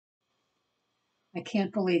I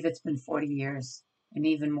can't believe it's been 40 years, and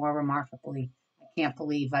even more remarkably, I can't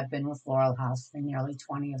believe I've been with Laurel House for nearly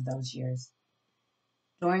 20 of those years.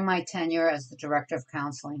 During my tenure as the Director of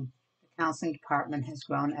Counseling, the counseling department has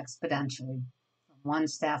grown exponentially, from one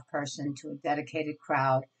staff person to a dedicated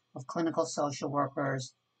crowd of clinical social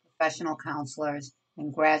workers, professional counselors,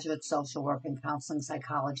 and graduate social work and counseling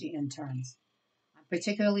psychology interns. I'm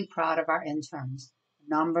particularly proud of our interns. A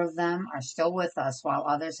number of them are still with us, while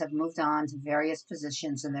others have moved on to various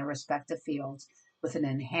positions in their respective fields with an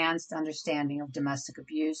enhanced understanding of domestic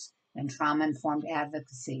abuse and trauma informed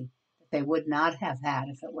advocacy that they would not have had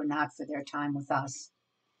if it were not for their time with us.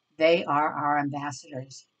 They are our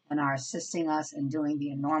ambassadors and are assisting us in doing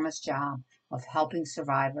the enormous job of helping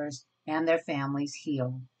survivors and their families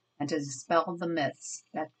heal and to dispel the myths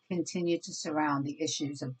that continue to surround the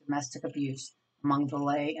issues of domestic abuse among the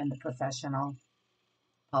lay and the professional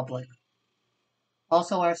public.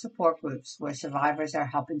 Also, our support groups, where survivors are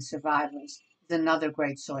helping survivors, is another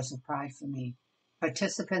great source of pride for me.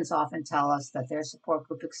 Participants often tell us that their support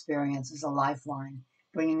group experience is a lifeline,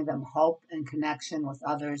 bringing them hope and connection with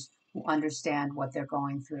others who understand what they're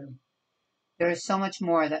going through. There is so much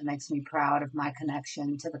more that makes me proud of my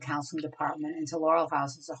connection to the counseling department and to Laurel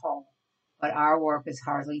House as a whole. But our work is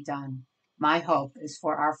hardly done. My hope is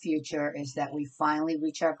for our future is that we finally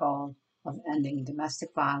reach our goal of ending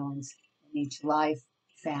domestic violence in each life,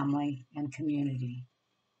 family, and community.